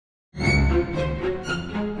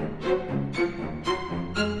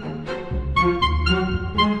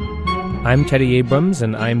I'm Teddy Abrams,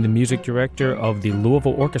 and I'm the music director of the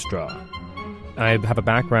Louisville Orchestra. I have a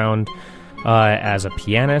background as a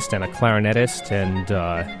pianist and a clarinetist,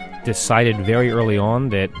 and decided very early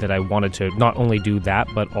on that I wanted to not only do that,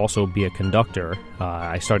 but also be a conductor.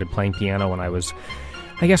 I started playing piano when I was,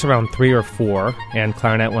 I guess, around 3 or 4, and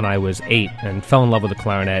clarinet when I was 8, and fell in love with the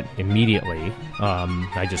clarinet immediately.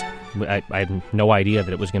 I had no idea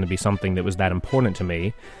that it was going to be something that was that important to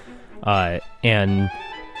me. And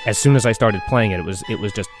as soon as I started playing it, it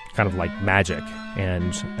was just kind of like magic.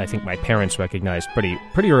 And I think my parents recognized pretty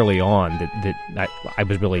early on that I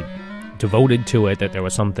was really devoted to it, that there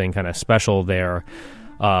was something kind of special there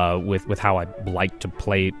with how I liked to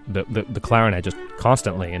play the clarinet just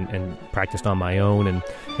constantly, and practiced on my own.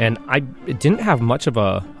 And I didn't have much of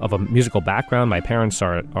a musical background. My parents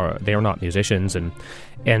they're not musicians, and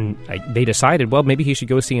they decided, well, maybe he should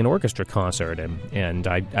go see an orchestra concert, and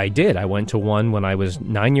I did. I went to one when I was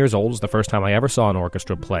 9 years old. It was the first time I ever saw an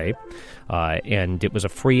orchestra play, and it was a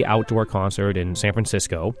free outdoor concert in San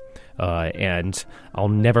Francisco, and I'll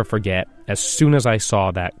never forget, as soon as I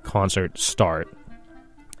saw that concert start,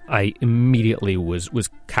 I immediately was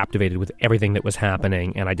captivated with everything that was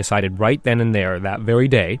happening, and I decided right then and there, that very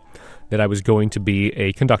day, that I was going to be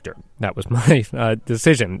a conductor. That was my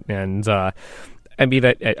decision, and I mean,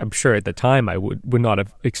 I'm sure at the time I would not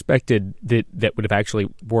have expected that would have actually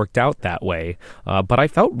worked out that way. But I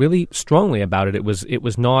felt really strongly about it. It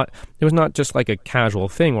was not just like a casual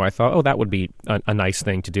thing where I thought, oh, that would be a nice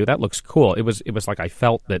thing to do. That looks cool. It was like I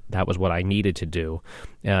felt that was what I needed to do.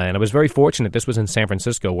 And I was very fortunate. This was in San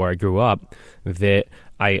Francisco, where I grew up, that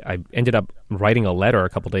I ended up writing a letter a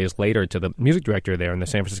couple days later to the music director there in the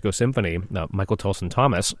San Francisco Symphony, Michael Tilson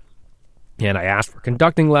Thomas. And I asked for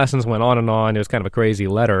conducting lessons, went on and on. It was kind of a crazy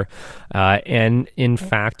letter. And in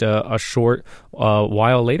fact, a short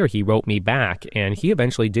while later, he wrote me back, and he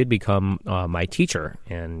eventually did become my teacher.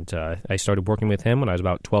 And I started working with him when I was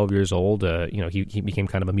about 12 years old. He became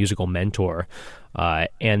kind of a musical mentor.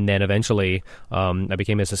 And then eventually, I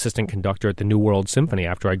became his assistant conductor at the New World Symphony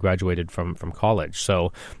after I graduated from college.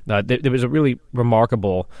 So there was a really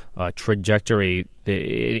remarkable trajectory,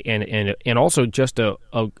 and also just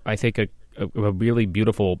I think a really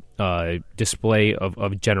beautiful display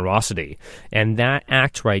of generosity. And that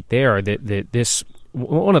act right there, that this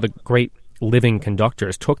one of the great living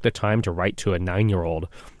conductors took the time to write to a 9-year-old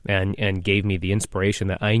and gave me the inspiration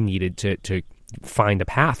that I needed to find a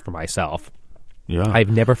path for myself. Yeah. I've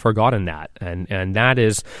never forgotten that, and that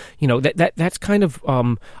is, that's kind of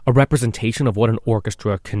a representation of what an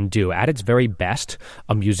orchestra can do. At its very best,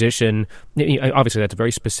 a musician, obviously that's a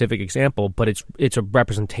very specific example, but it's a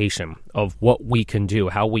representation of what we can do,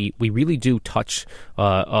 how we really do touch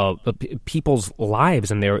people's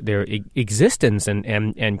lives and their existence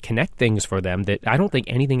and connect things for them that I don't think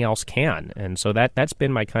anything else can. And so that's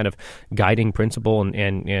been my kind of guiding principle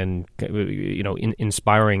and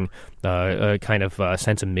inspiring kind of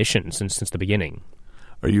sense of mission since the beginning.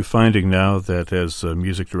 Are you finding now that as a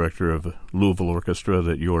music director of Louisville Orchestra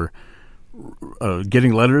that you're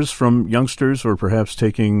getting letters from youngsters, or perhaps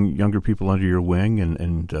taking younger people under your wing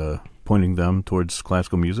and pointing them towards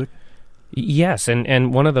classical music? Yes,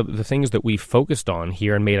 and one of the things that we focused on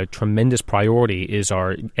here and made a tremendous priority is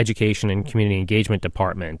our education and community engagement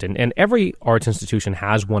department. And every arts institution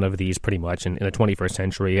has one of these pretty much in the 21st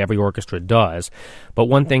century. Every orchestra does. But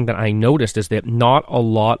one thing that I noticed is that not a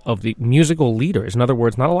lot of the musical leaders, in other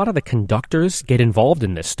words, not a lot of the conductors get involved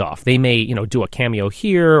in this stuff. They may, do a cameo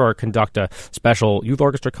here or conduct a special youth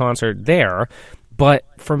orchestra concert there. But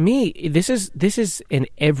for me, this is an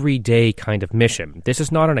everyday kind of mission. This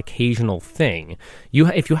is not an occasional thing.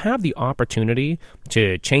 If you have the opportunity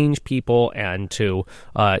to change people and to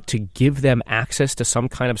give them access to some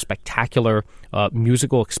kind of spectacular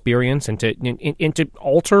musical experience and to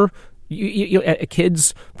alter a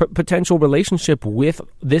kid's potential relationship with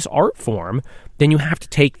this art form, then you have to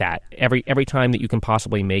take that every time that you can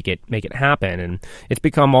possibly make it happen. And it's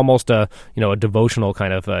become almost a devotional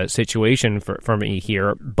kind of situation for me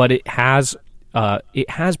here. But it has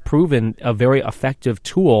proven a very effective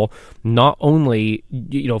tool, not only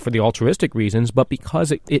for the altruistic reasons, but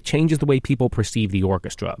because it changes the way people perceive the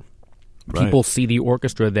orchestra. Right. People see the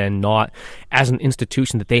orchestra then not as an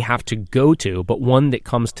institution that they have to go to, but one that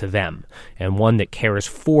comes to them and one that cares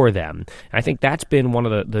for them. And I think that's been one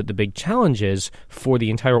of the big challenges for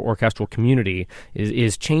the entire orchestral community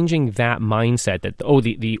is changing that mindset that,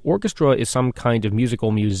 the orchestra is some kind of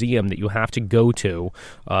musical museum that you have to go to.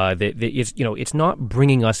 That is, it's not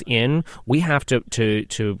bringing us in. We have to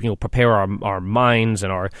prepare our minds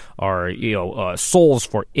and our souls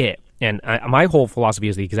for it. my whole philosophy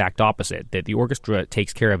is the exact opposite, that the orchestra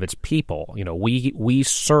takes care of its people. We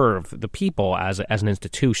serve the people as an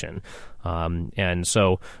institution. And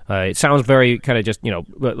so it sounds very kind of just,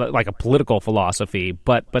 like a political philosophy,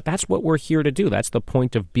 but that's what we're here to do. That's the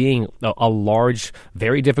point of being a large,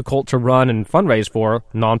 very difficult to run and fundraise for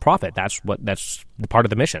nonprofit. That's the part of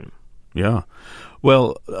the mission. Yeah.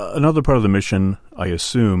 Well, another part of the mission, I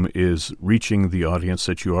assume, is reaching the audience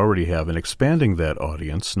that you already have and expanding that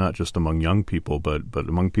audience, not just among young people, but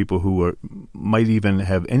among people who might even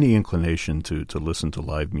have any inclination to listen to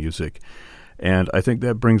live music. And I think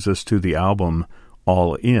that brings us to the album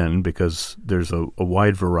All In, because there's a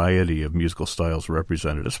wide variety of musical styles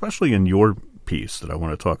represented, especially in your piece that I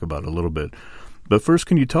want to talk about a little bit. But first,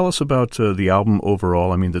 can you tell us about the album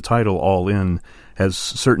overall? I mean, the title All In has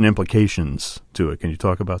certain implications to it. Can you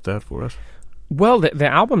talk about that for us? Well, the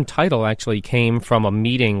album title actually came from a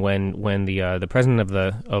meeting when the president of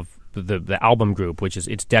the album group, which is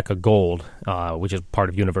it's Decca Gold, which is part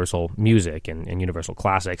of Universal Music and Universal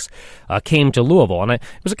Classics, came to Louisville, and it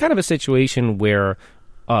was a kind of a situation where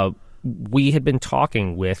we had been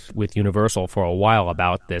talking with Universal for a while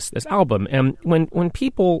about this album, and when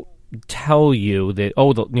people tell you that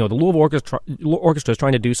the Louisville Orchestra is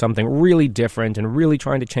trying to do something really different and really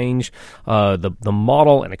trying to change the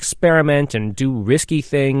model and experiment and do risky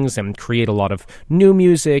things and create a lot of new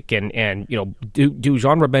music and do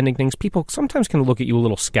genre bending things, people sometimes can look at you a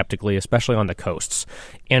little skeptically, especially on the coasts.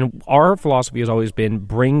 And our philosophy has always been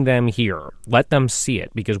bring them here, let them see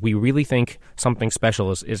it, because we really think something special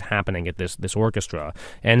is happening at this orchestra.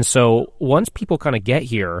 And so once people kind of get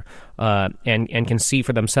here and can see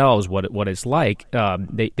for themselves what it's like,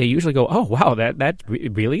 they usually go, oh wow, that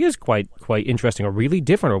really is quite interesting or really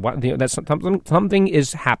different, or what, that's something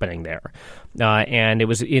is happening there. And it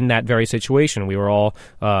was in that very situation we were all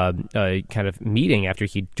kind of meeting after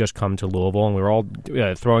he'd just come to Louisville, and we were all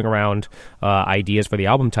throwing around ideas for the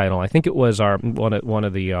album title. I think it was one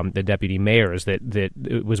of the deputy mayors that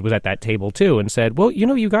was at that table too, and said, well,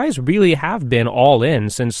 you guys really have been all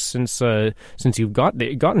in since you've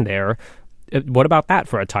gotten there. What about that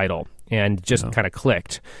for a title? And just kind of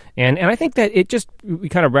clicked. And I think that it just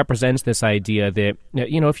kind of represents this idea that,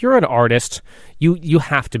 if you're an artist, you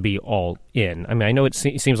have to be all in. I mean, I know it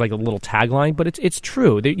seems like a little tagline, but it's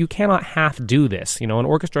true that you cannot half do this. An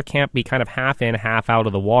orchestra can't be kind of half in, half out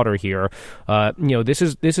of the water here. This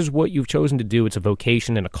is what you've chosen to do. It's a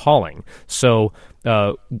vocation and a calling. So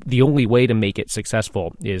the only way to make it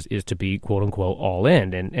successful is to be quote unquote all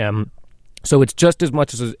in. And so it's just as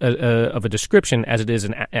much as of a description as it is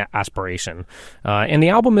an aspiration. And the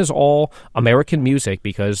album is all American music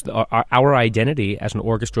because our identity as an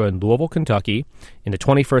orchestra in Louisville, Kentucky in the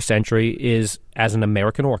 21st century is as an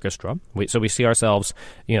American orchestra. So we see ourselves,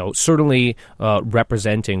 certainly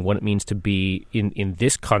representing what it means to be in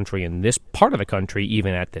this country, in this part of the country,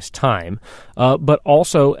 even at this time, but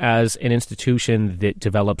also as an institution that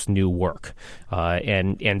develops new work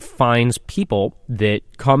and finds people that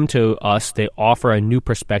come to us that offer a new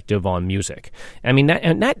perspective on music. I mean,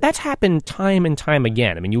 that's happened time and time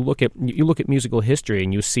again. I mean, you look at musical history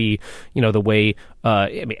and you see, the way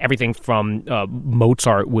everything from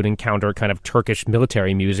Mozart would encounter kind of Turkish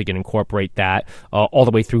military music and incorporate that, all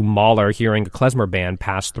the way through Mahler hearing a klezmer band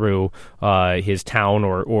pass through his town,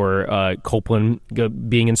 or Copland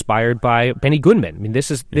being inspired by Benny Goodman. I mean,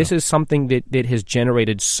 this is something that has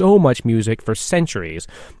generated so much music for centuries,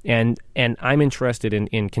 and I'm interested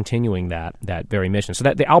in continuing that very mission. So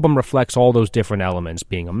that the album reflects all those different elements: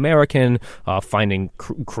 being American, finding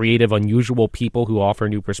creative, unusual people who offer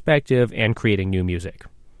new perspective, and creating new music.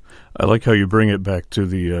 I like how you bring it back to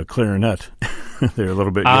the clarinet there a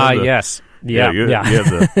little bit. Yes. Yeah. You have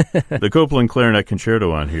the Copland Clarinet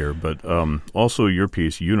Concerto on here, but also your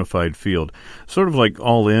piece, Unified Field. Sort of like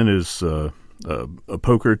All In is a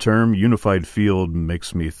poker term. Unified Field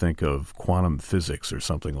makes me think of quantum physics or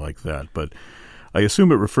something like that, but I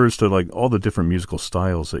assume it refers to like all the different musical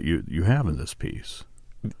styles that you have in this piece.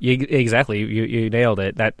 Exactly, you nailed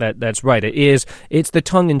it. That's right. It's the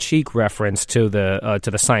tongue-in-cheek reference to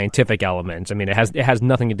the scientific element. I mean, it has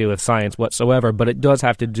nothing to do with science whatsoever, but it does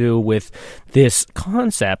have to do with this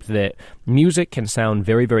concept that music can sound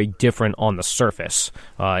very, very different on the surface.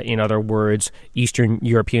 In other words, Eastern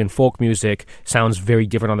European folk music sounds very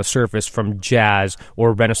different on the surface from jazz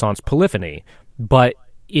or Renaissance polyphony. But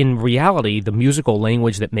in reality, the musical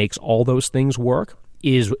language that makes all those things work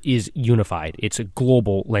is unified. It's a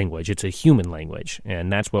global language. It's a human language,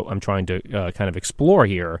 and that's what I'm trying to kind of explore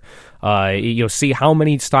here. See how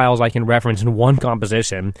many styles I can reference in one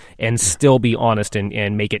composition and still be honest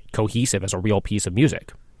and make it cohesive as a real piece of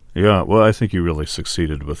music. Yeah, well, I think you really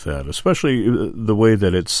succeeded with that, especially the way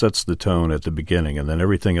that it sets the tone at the beginning, and then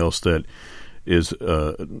everything else that is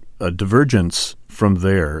a divergence from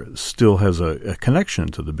there still has a connection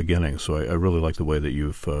to the beginning. So I really like the way that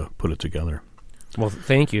you've put it together. Well,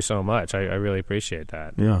 thank you so much. I really appreciate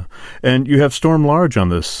that. Yeah. And you have Storm Large on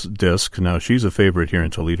this disc. Now, she's a favorite here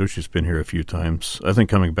in Toledo. She's been here a few times, I think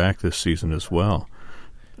coming back this season as well.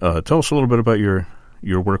 Tell us a little bit about your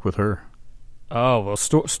work with her. Oh, well,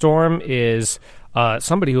 Storm is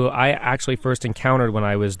somebody who I actually first encountered when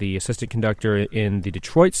I was the assistant conductor in the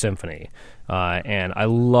Detroit Symphony, and I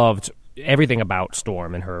loved everything about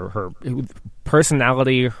Storm and her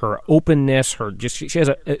personality, her openness, she has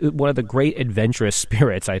one of the great adventurous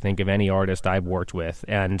spirits, I think, of any artist I've worked with,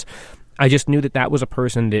 and I just knew that was a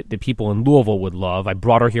person that people in Louisville would love. I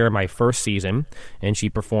brought her here in my first season, and she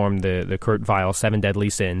performed the Kurt Weill 7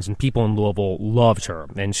 Deadly Sins, and people in Louisville loved her.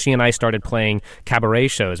 And she and I started playing cabaret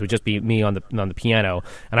shows. It would just be me on the piano.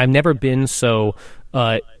 And I've never been so...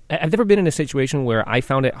 I've never been in a situation where I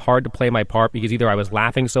found it hard to play my part because either I was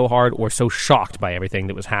laughing so hard or so shocked by everything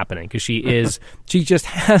that was happening. Because she just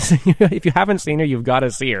has, if you haven't seen her, you've got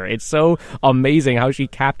to see her. It's so amazing how she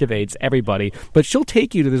captivates everybody. But she'll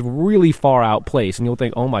take you to this really far out place, and you'll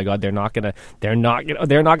think, oh my God, they're not gonna,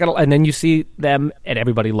 and then you see them, and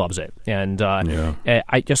everybody loves it. And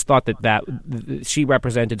I just thought that she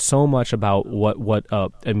represented so much about what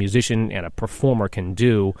a musician and a performer can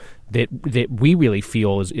do. That we really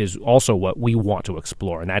feel is also what we want to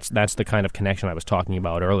explore, and that's the kind of connection I was talking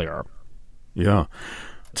about earlier. Yeah.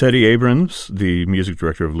 Teddy Abrams, the music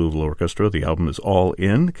director of Louisville Orchestra, the album is All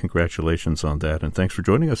In. Congratulations on that, and thanks for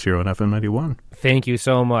joining us here on FM 91. Thank you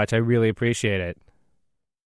so much. I really appreciate it.